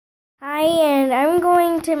and I'm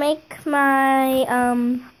going to make my,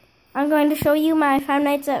 I'm going to show you my Five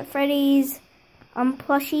Nights at Freddy's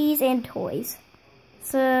plushies and toys.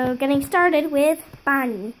 So, getting started with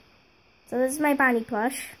Bonnie. So this is my Bonnie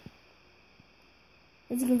plush.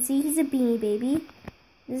 As you can see, he's a Beanie Baby.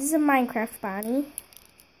 This is a Minecraft Bonnie.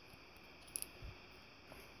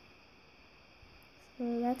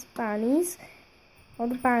 So that's Bonnie's. All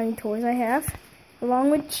the Bonnie toys I have. Along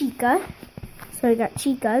with Chica. So I got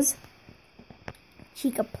Chica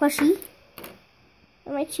plushie.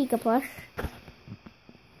 And my Chica plush.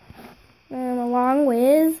 And along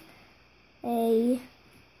with a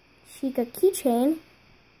Chica keychain.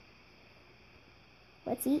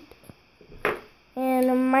 Let's eat. And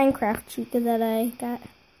a Minecraft Chica that I got.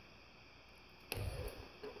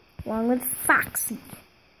 Along with Foxy.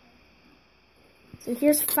 So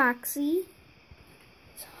here's Foxy.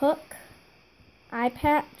 It's Hook. Eye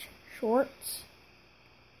patch. Shorts.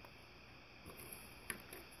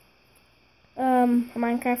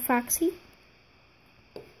 Minecraft Foxy.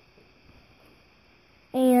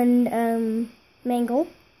 And Mangle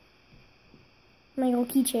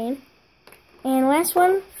keychain. And last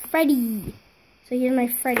one, Freddy. So here's my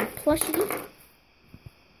Freddy plushie.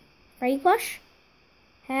 Freddy plush.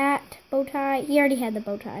 Hat, bow tie. He already had the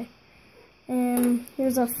bow tie. And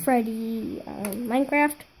here's a Freddy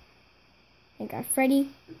Minecraft. I got Freddy.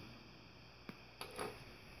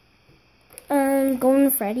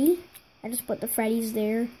 Golden Freddy. I just put the Freddys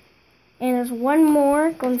there. And there's one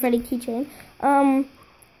more Golden Freddy keychain.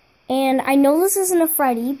 And I know this isn't a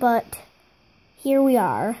Freddy, but here we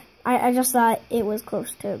are. I just thought it was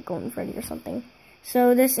close to Golden Freddy or something.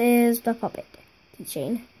 So this is the puppet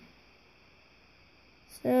keychain.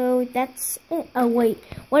 So that's it. Oh wait,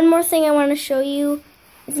 one more thing I want to show you.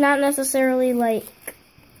 It's not necessarily like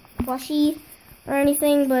plushie or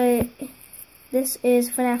anything, but this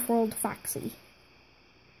is FNAF World Foxy.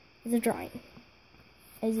 It's a drawing,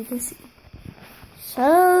 as you can see.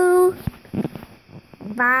 So,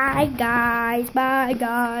 bye guys,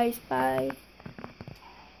 bye.